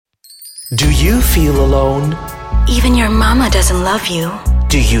Do you feel alone? Even your mama doesn't love you.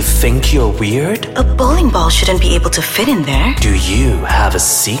 Do you think you're weird? A bowling ball shouldn't be able to fit in there. Do you have a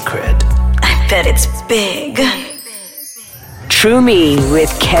secret? I bet it's big. True Me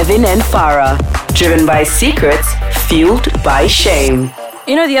with Kevin and Farah. Driven by secrets, fueled by shame.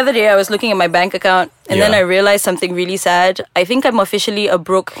 You know, the other day I was looking at my bank account and then I realized something really sad. I think I'm officially a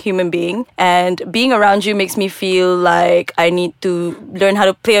broke human being, and being around you makes me feel like I need to learn how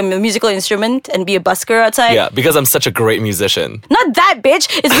to play a musical instrument and be a busker outside. Yeah, because I'm such a great musician. Not that, bitch.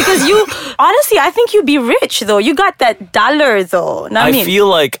 It's because you, honestly, I think you'd be rich though. You got that dollar though. Know what I mean? feel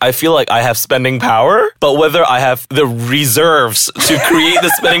like I have spending power, but whether I have the reserves to create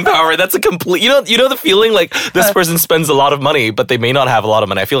the spending power, that's a complete, you know the feeling like this person spends a lot of money, but they may not have a lot of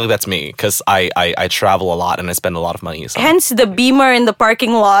money. I feel like that's me because I travel a lot and I spend a lot of money. So. Hence the Beamer in the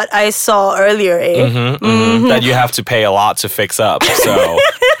parking lot I saw earlier, eh? That you have to pay a lot to fix up. So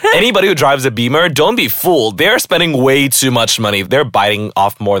anybody who drives a Beamer, don't be fooled. They're spending way too much money. They're biting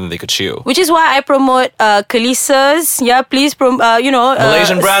off more than they could chew. Which is why I promote Kalisas. Yeah, please,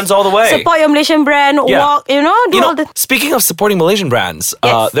 Malaysian brands all the way. Support your Malaysian brand. Yeah. Walk, all the... Speaking of supporting Malaysian brands,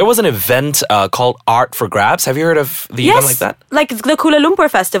 Yes. there was an event called Art for Grabs. Have you heard of the event like that? Like the Kuala Lumpur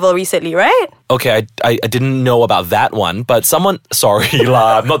Festival recently, right? Okay, I didn't know about that one, but sorry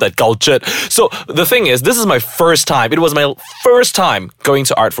lah, I'm not that cultured. So the thing is, this is my first time. It was my first time going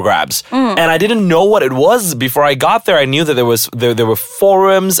to Art for Grabs. And I didn't know what it was before I got there. I knew that there were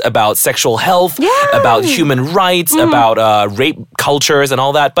forums about sexual health, about human rights, about rape cultures and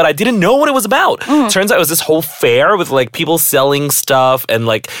all that, but I didn't know what it was about. Turns out it was this whole fair with like people selling stuff and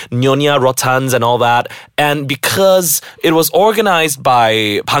like Nyonya Rotans and all that. And because it was organized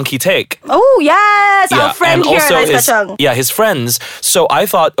by Punky Take. Oh, yes! Our friend and here also at Kacang. his friends. So I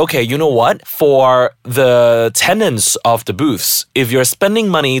thought, okay, you know what? For the tenants of the booths, if you're spending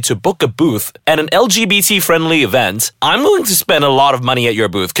money to book a booth at an LGBT-friendly event, I'm going to spend a lot of money at your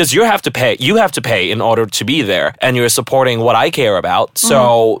booth because you have to pay in order to be there, and you're supporting what I care about.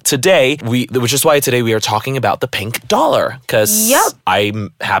 So today, which is why today we are talking about the pink dollar, because I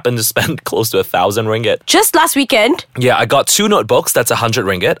happen to spend close to 1,000 ringgit. Just last weekend. Yeah, I got 2 notebooks, that's 100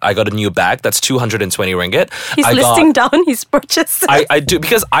 ringgit. I got a new bag, that's 220 ringgit. He's listing down his purchases. I do,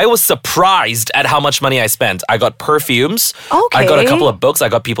 because I was surprised at how much money I spent. I got perfumes. Okay. I got a couple of books. I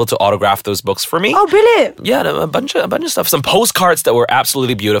got people to autograph those books for me. Oh, brilliant. Yeah, a bunch of stuff. Some postcards that were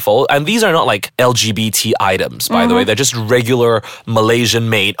absolutely beautiful. And these are not like LGBT items, by the way. They're just regular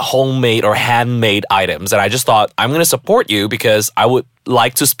Malaysian-made, homemade, or handmade items. And I just thought, I'm going to support you because I would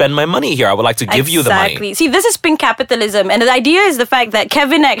like to spend my money here. I would like to give you the money. Exactly. See, this is pink capitalism, and the idea is the fact that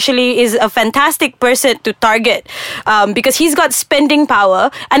Kevin actually is a fantastic person to target because he's got spending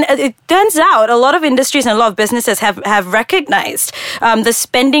power, and it turns out a lot of industries and a lot of businesses have recognized the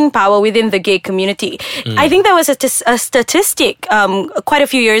spending power within the gay community. I think there was a statistic quite a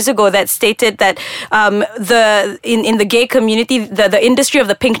few years ago that stated that in the gay community, the industry of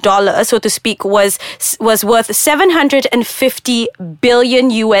the pink dollar, so to speak, was worth $750 billion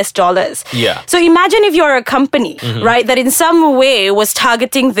US dollars. Yeah. So imagine if you're a company, right, that in some way was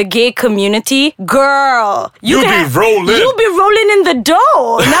targeting the gay community. Girl, You'd be rolling. You'll be rolling in the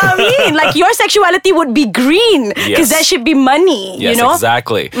dough. Know what I mean? Like your sexuality would be green because that should be money. Yes, you know?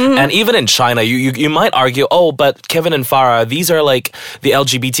 exactly. And even in China, you might argue, oh, but Kevin and Farah, these are like the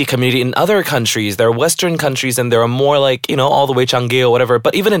LGBT community in other countries. They're Western countries and they're more like, all the way Changi or whatever.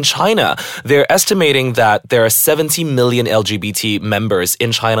 But even in China, they're estimating that there are 70 million LGBT members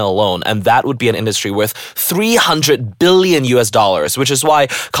in China alone. And that would be an industry worth $300 billion US dollars, which is why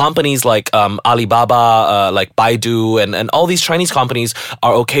companies like Alibaba, like Baidu, and all these Chinese companies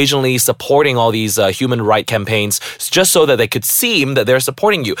are occasionally supporting all these human rights campaigns just so that they could seem that they're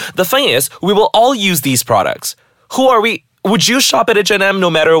supporting you. The thing is, we will all use these products. Who are we? Would you shop at H&M no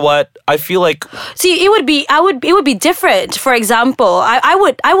matter what? I feel like... See, it would be different. For example, I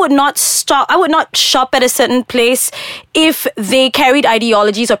would not shop at a certain place if they carried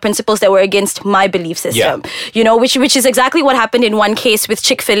ideologies or principles that were against my belief system. Yeah. Which is exactly what happened in one case with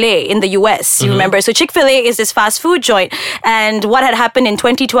Chick-fil-A in the US. You remember? So Chick-fil-A is this fast food joint, and what had happened in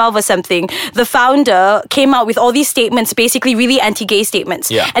 2012 or something, the founder came out with all these statements, basically really anti-gay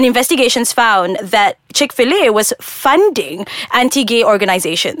statements. Yeah. And investigations found that Chick-fil-A was funding supporting anti-gay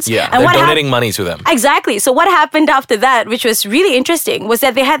organizations. Yeah, and they're donating money to them. Exactly. So what happened after that, which was really interesting, was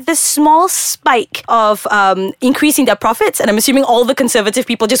that they had this small spike of increasing their profits. And I'm assuming all the conservative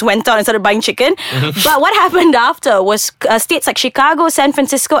people just went out and started buying chicken. But what happened after was states like Chicago, San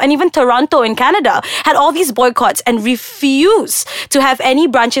Francisco, and even Toronto in Canada had all these boycotts and refused to have any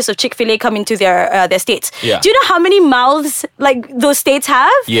branches of Chick-fil-A come into their states. Yeah. Do you know how many mouths like those states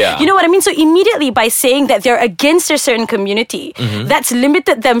have? Yeah. You know what I mean? So immediately by saying that they're against a certain community, that's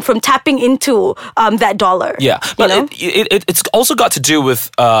limited them from tapping into that dollar. Yeah, but it's also got to do with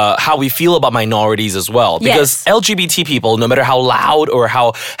how we feel about minorities as well. Because LGBT people, no matter how loud or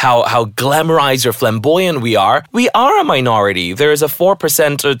how glamorized or flamboyant we are a minority. There is a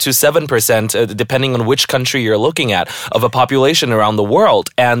 4% to 7%, depending on which country you're looking at, of a population around the world.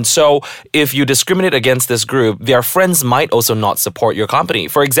 And so if you discriminate against this group, their friends might also not support your company.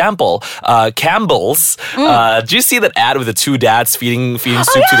 For example, Campbell's. Do you see that ad with the two dads feeding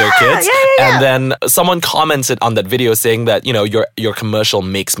soup to their kids? Yeah. And then someone commented on that video saying that, your commercial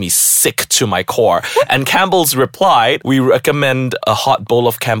makes me sick to my core. And Campbell's replied, we recommend a hot bowl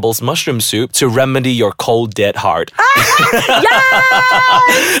of Campbell's mushroom soup to remedy your cold, dead heart.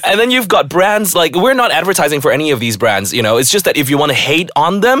 And then you've got brands like, we're not advertising for any of these brands, it's just that if you want to hate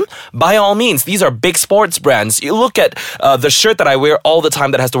on them, by all means, these are big sports brands. You look at the shirt that I wear all the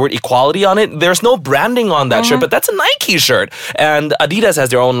time that has the word equality on it. There's no branding on that shirt, but that's a Nike shirt. And Adidas has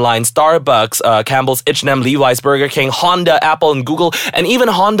their own line, Starbucks, Campbell's, H&M, Levi's, Burger King, Honda, Apple, and Google, and even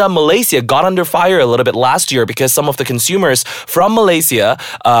Honda Malaysia got under fire a little bit last year because some of the consumers from Malaysia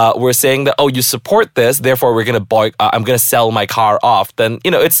were saying that, you support this, therefore we're going to I'm going to sell my car off. Then,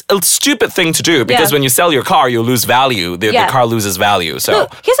 it's a stupid thing to do because when you sell your car, you lose value. The car loses value. So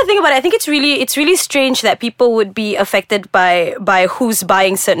look, here's the thing about it. I think it's really strange that people would be affected by who's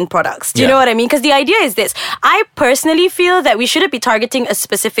buying certain products. Do you know what I mean? Because the idea is this. I personally feel that we shouldn't be targeting a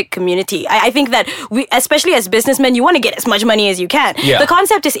specific community. I think that we, especially as businessmen, you want to get as much money as you can. Yeah. The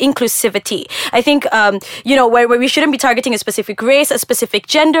concept is inclusivity. I think, where we shouldn't be targeting a specific race, a specific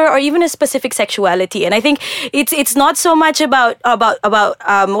gender, or even a specific sexuality. And I think it's not so much about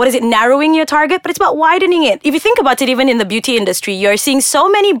narrowing your target, but it's about widening it. If you think about it, even in the beauty industry, you're seeing so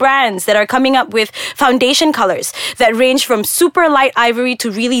many brands that are coming up with foundation colors that range from super light ivory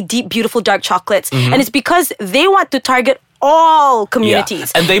to really deep, beautiful dark chocolates. And it's because they want to target all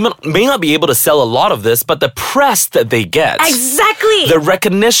communities. Yeah. And they may not be able to sell a lot of this, but the press that they get. Exactly. The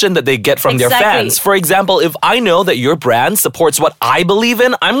recognition that they get from their fans. For example, if I know that your brand supports what I believe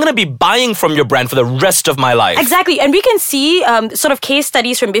in, I'm going to be buying from your brand for the rest of my life. Exactly. And we can see sort of case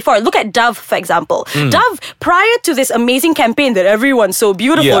studies from before. Look at Dove, for example. Dove, prior to this amazing campaign that everyone's so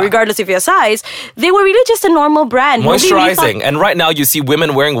beautiful, regardless of your size, they were really just a normal brand. Moisturizing. And right now you see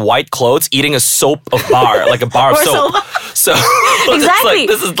women wearing white clothes eating a soap of bar, like a bar of soap. So exactly.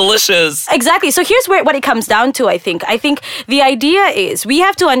 This is delicious. Exactly. So here's what it comes down to, I think. I think the idea is we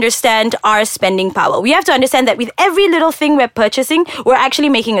have to understand our spending power. We have to understand that with every little thing we're purchasing, we're actually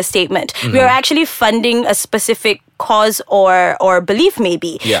making a statement. We are actually funding a specific cause or belief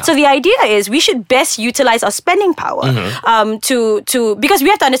maybe. Yeah. So the idea is we should best utilize our spending power to because we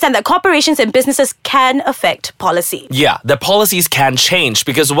have to understand that corporations and businesses can affect policy. Yeah, the policies can change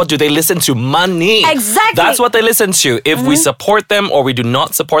because what do they listen to? Money. Exactly. That's what they listen to. If we support them or we do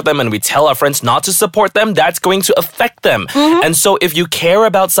not support them and we tell our friends not to support them, that's going to affect them. And so if you care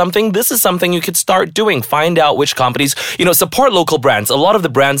about something, this is something you could start doing. Find out which companies, support local brands. A lot of the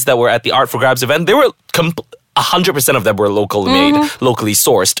brands that were at the Art for Grabs event, they were 100% of them were locally made, locally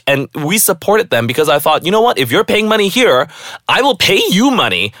sourced. And we supported them because I thought, you know what? If you're paying money here, I will pay you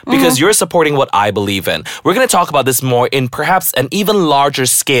money because you're supporting what I believe in. We're going to talk about this more in perhaps an even larger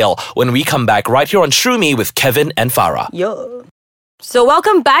scale when we come back right here on True Me with Kevin and Farah. Yo. So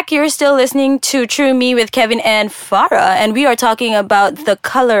welcome back. You're still listening to True Me with Kevin and Farah. And we are talking about the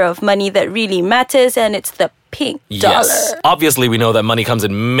color of money that really matters. And it's the pink dollar. Yes. Obviously, we know that money comes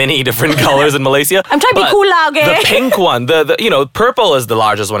in many different colors in Malaysia. I'm trying to be cool now, okay? The pink one, purple is the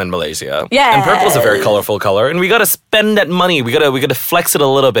largest one in Malaysia. Yeah. And purple is a very colorful color. And we gotta spend that money. We gotta flex it a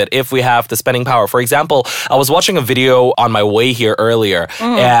little bit if we have the spending power. For example, I was watching a video on my way here earlier,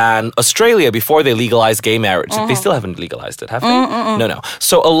 and Australia, before they legalized gay marriage, they still haven't legalized it, have they? No.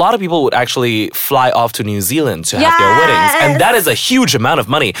 So a lot of people would actually fly off to New Zealand to have their weddings. And that is a huge amount of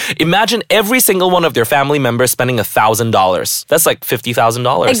money. Imagine every single one of their family members remember spending $1,000. That's like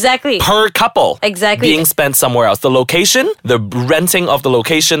 $50,000. Exactly. Per couple. Exactly. Being spent somewhere else. The location, the renting of the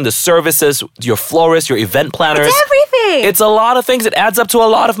location, the services, your florist, your event planners. It's everything. It's a lot of things. It adds up to a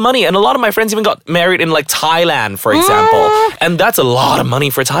lot of money. And a lot of my friends even got married in like Thailand, for example. And that's a lot of money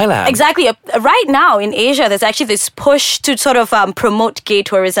for Thailand. Exactly. Right now in Asia, there's actually this push to sort of promote gay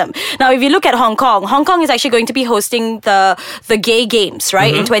tourism. Now, if you look at Hong Kong is actually going to be hosting the gay games,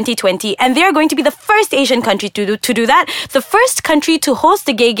 right, in 2020. And they're going to be the first Asian country to do that. The first country to host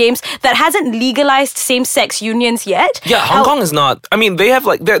the gay games that hasn't legalized same-sex unions yet. Yeah, Hong Kong is not. I mean, they have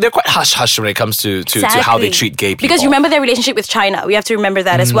like they're quite hush-hush when it comes to how they treat gay people. Because you remember their relationship with China. We have to remember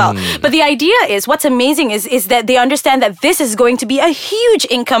that as well. But the idea is, what's amazing is that they understand that this is going to be a huge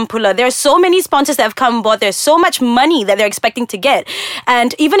income puller. There are so many sponsors that have come on board. There's so much money that they're expecting to get.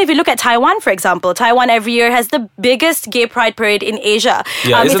 And even if you look at Taiwan, for example, Taiwan every year has the biggest gay pride parade in Asia.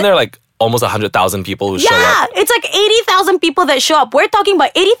 Yeah, isn't there like almost 100,000 people who show up? Yeah, it's like 80,000 people that show up. We're talking about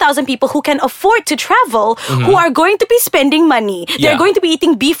 80,000 people who can afford to travel, who are going to be spending money. They're going to be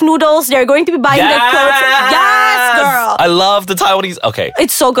eating beef noodles. They're going to be buying their clothes. Yes, girl. I love the Taiwanese. Okay.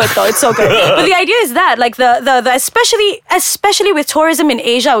 It's so good though. It's so good. But the idea is that, like the especially with tourism in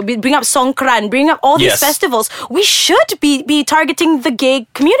Asia, we bring up Songkran, bring up all these festivals. We should be targeting the gay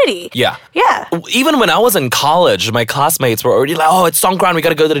community. Yeah. Yeah. Even when I was in college, my classmates were already like, "Oh, it's Songkran. We got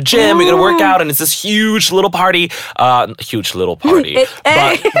to go to the gym. We got to work out," and it's this huge little party. Huge little party.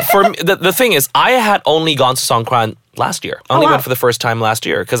 But for me, the thing is, I had only gone to Songkran last year. I only went for the first time last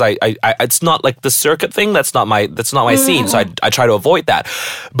year because I it's not like the circuit thing. That's not my scene. So I try to avoid that.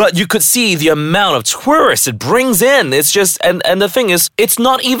 But you could see the amount of tourists it brings in. It's just and the thing is, it's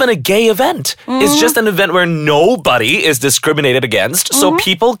not even a gay event. It's just an event where nobody is discriminated against. So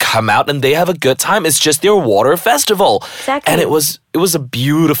people come out and they have a good time. It's just their water festival. Exactly. And it was a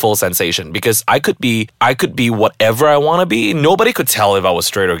beautiful sensation because I could be whatever I want to be. Nobody could tell if I was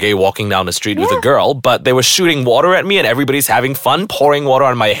straight or gay walking down the street with a girl, but they were shooting water at me and everybody's having fun, pouring water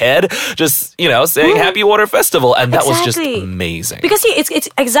on my head, just, saying Happy Water Festival. And that was just amazing. Because see, it's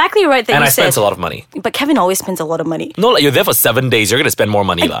exactly right that and you I spent a lot of money. But Kevin always spends a lot of money. No, like, you're there for 7 days. You're going to spend more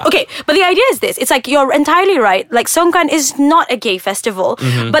money. Okay, but the idea is this. It's like you're entirely right. Like Songkran is not a gay festival.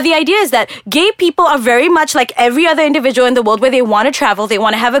 But the idea is that gay people are very much like every other individual in the world where they want to travel, they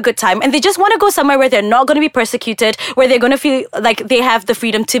want to have a good time, and they just want to go somewhere where they're not going to be persecuted, where they're going to feel like they have the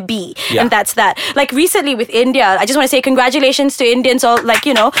freedom to be. Yeah. And that's that. Like recently with India, I just want to say congratulations to Indians, all like,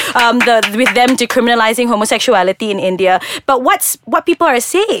 with them decriminalizing homosexuality in India. But what people are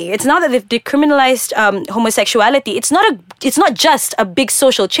saying, it's not that they've decriminalized homosexuality. It's not just a big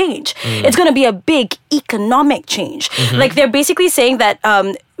social change. It's going to be a big economic change. Like they're basically saying that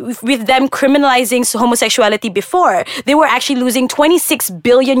with them criminalizing homosexuality before, they were actually losing $26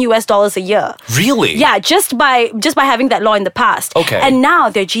 billion a year. Really? Yeah, just by having that law in the past. Okay. And now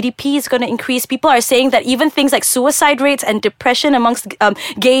their GDP is going to increase. People are saying that even things like suicide rates and depression amongst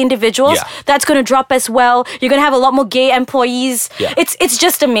gay individuals, that's going to drop as well. You're going to have a lot more gay employees. Yeah. It's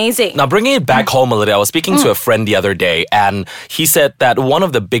just amazing. Now, bringing it back home a little, I was speaking to a friend the other day, and he said that one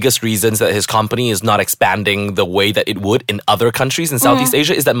of the biggest reasons that his company is not expanding the way that it would in other countries in Southeast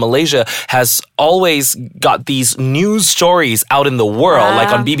Asia is that Malaysia has always got these news stories out in the world, like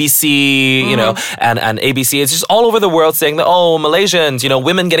on BBC, and ABC. It's just all over the world saying that, Malaysians,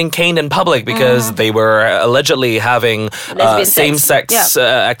 women getting caned in public because they were allegedly having same-sex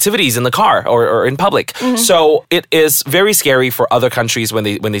activities in the car or in public. So it is very scary for other countries when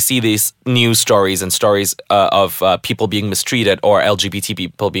they see these news stories and stories of people being mistreated or LGBT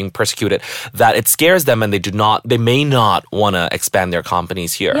people being persecuted, that it scares them and they may not want to expand their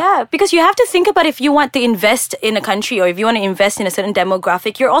companies here. Yeah, because you have to think about if you want to invest in a country or if you want to invest in a certain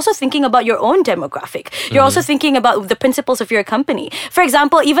demographic, you're also thinking about your own demographic. You're also thinking about the principles of your company. For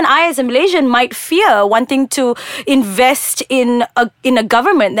example, even I as a Malaysian might fear wanting to invest in a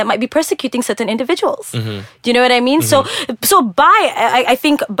government that might be persecuting certain individuals. Do you know what I mean? So I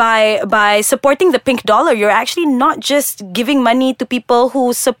think by supporting the pink dollar, you're actually not just giving money to people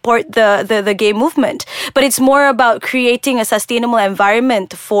who support the gay movement, but it's more about creating a sustainable environment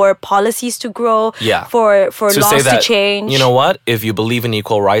for policies to grow, for laws to change. You know what? If you believe in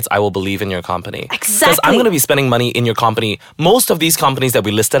equal rights, I will believe in your company. Exactly. Because I'm going to be spending money in your company. Most of these companies that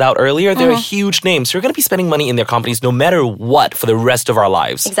we listed out earlier, they're huge names. So you're going to be spending money in their companies no matter what for the rest of our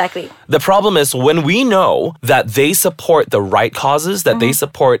lives. Exactly. The problem is when we know that they support the right causes, that they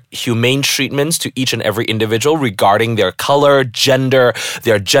support humane treatments to each and every individual regarding their color, gender,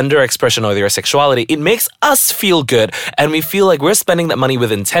 their gender expression, or their sexuality, reality, it makes us feel good and we feel like we're spending that money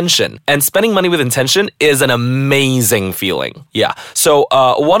with intention. And spending money with intention is an amazing feeling. Yeah. So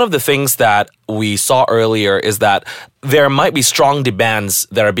one of the things that we saw earlier is that there might be strong demands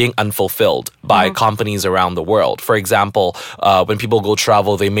that are being unfulfilled by companies around the world. For example, when people go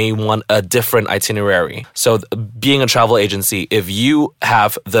travel, they may want a different itinerary. So being a travel agency, if you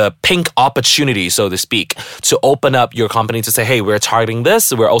have the pink opportunity, so to speak, to open up your company to say, hey, we're targeting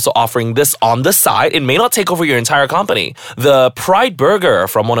this, we're also offering this on the side, it may not take over your entire company. The Pride Burger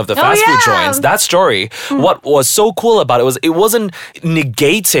from one of the fast food joints, that story, what was so cool about it wasn't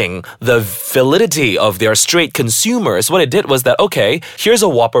negating the validity of their straight consumers. What it did was that, okay, here's a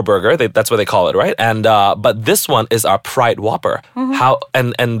Whopper burger, that's what they call it, right? And but this one is our Pride Whopper. How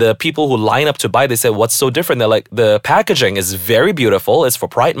and the people who line up to buy, they said, what's so different? They're like, the packaging is very beautiful, it's for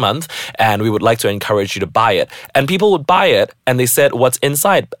Pride Month, and we would like to encourage you to buy it. And people would buy it, and they said, what's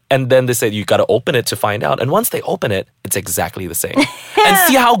inside? And then they said, you got to open it to find out. And once they open it, it's exactly the same. And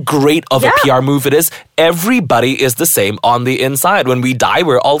see how great of a PR move it is? Everybody is the same on the inside. When we die,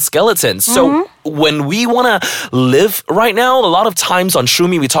 we're all skeletons. So when we want to live right now, a lot of times on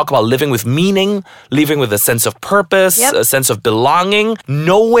Shroomy, we talk about living with meaning, living with a sense of purpose, a sense of belonging.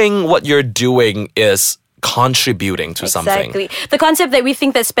 Knowing what you're doing is contributing to something. Exactly. The concept that we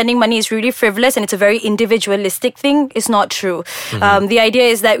think that spending money is really frivolous and it's a very individualistic thing is not true. The idea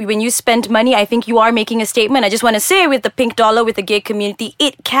is that when you spend money, I think you are making a statement. I just want to say, with the pink dollar, with the gay community,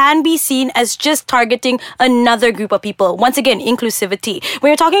 it can be seen as just targeting another group of people. Once again, inclusivity. When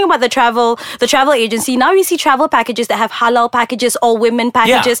you're talking about the travel agency, now we see travel packages that have halal packages, all women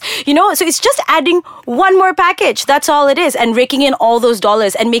packages, you know, so it's just adding one more package. That's all it is. And raking in all those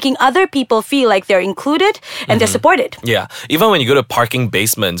dollars and making other people feel like they're included and they're supported. Yeah. Even when you go to parking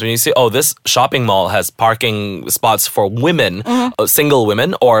basements, when you say, oh, this shopping mall has parking spots for women, single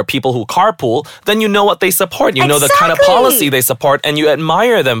women, or people who carpool, then you know what they support. You know the kind of policy they support, and you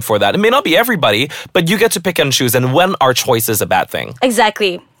admire them for that. It may not be everybody, but you get to pick and choose. And when our choice is a bad thing.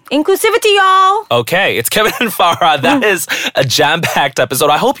 Exactly. Inclusivity, y'all. Okay, it's Kevin and Farah. That is a jam-packed episode.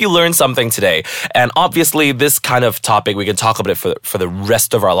 I hope you learned something today. And obviously, this kind of topic, we can talk about it for the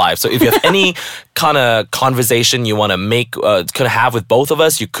rest of our lives. So if you have any kind of conversation you want to make, could have with both of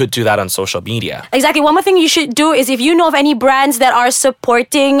us, you could do that on social media. Exactly. One more thing you should do is, if you know of any brands that are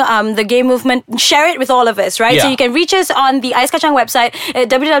supporting the gay movement, share it with all of us, right? Yeah. So you can reach us on the Ais Kacang website at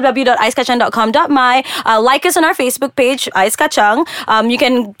www.aiskacang.com.my. Like us on our Facebook page, Ais Kacang. You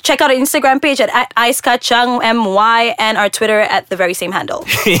can check out our Instagram page at Ais Kacang MY, and our Twitter at the very same handle.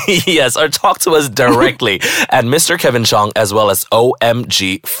 Yes, or talk to us directly at Mr. Kevin Chong as well as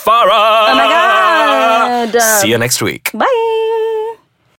OMG Farah. Oh my God. See you next week. Bye.